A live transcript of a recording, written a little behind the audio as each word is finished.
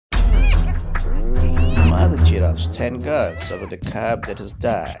the giraffes stand guards over the cub that has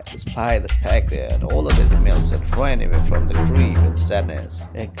died, despite the fact that all of the animals had run away from the grief and sadness.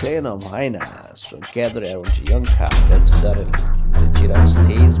 A clan of hyenas were gathered around a young calf, and suddenly the giraffe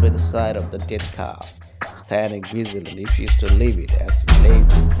stays by the side of the dead calf, standing busily and refuses to leave it as it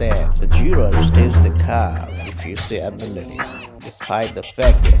lays there. The giraffe stays the calf and refuses to abandon it, despite the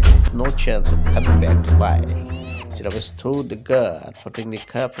fact that there is no chance of coming back to life. Giraffe stood the guard, protecting the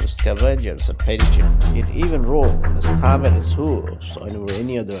calf from scavengers and predators. It even rolled and stamped at its hooves whenever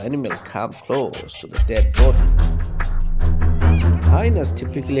any other animal came close to the dead body. Hyenas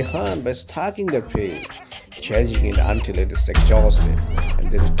typically hunt by stalking their prey, chasing it until it is exhausted, and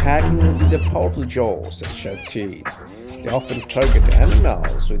then attacking it with their powerful jaws and sharp teeth. They often target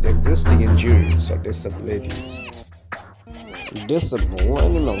animals with existing injuries or disabilities. Disabled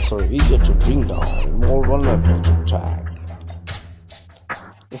animals are easier to bring down and more vulnerable to attack.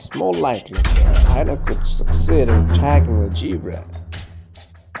 It's more likely that a hyena could succeed in attacking a zebra.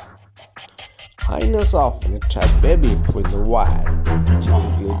 Hyenas often attack baby hippo in the wild. They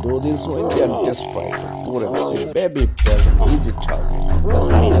typically do this when they are desperate and couldn't see baby hippo as an easy target. The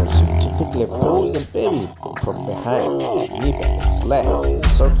hyenas typically pull the baby hippo from behind, nip at its leg, and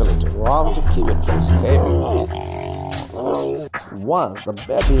circle it around to keep it from escaping. Once the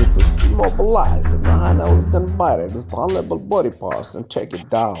baby hippo is immobilized, the hyena will then bite at its vulnerable body parts and take it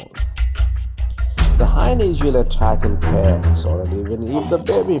down. The hyena usually attack in pairs, so that even if the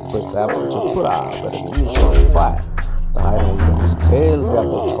baby hippo is able to put up an initial fight, the hyena will then still be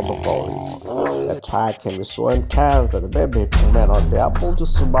able to cover. The attack can be so intense that the baby hippo may not be able to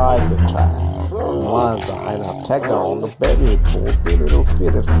survive the attack. Once the hyena attack down, the baby hippo will be little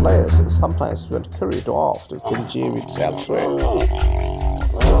feet of flesh and sometimes even carry it off to consume it elsewhere.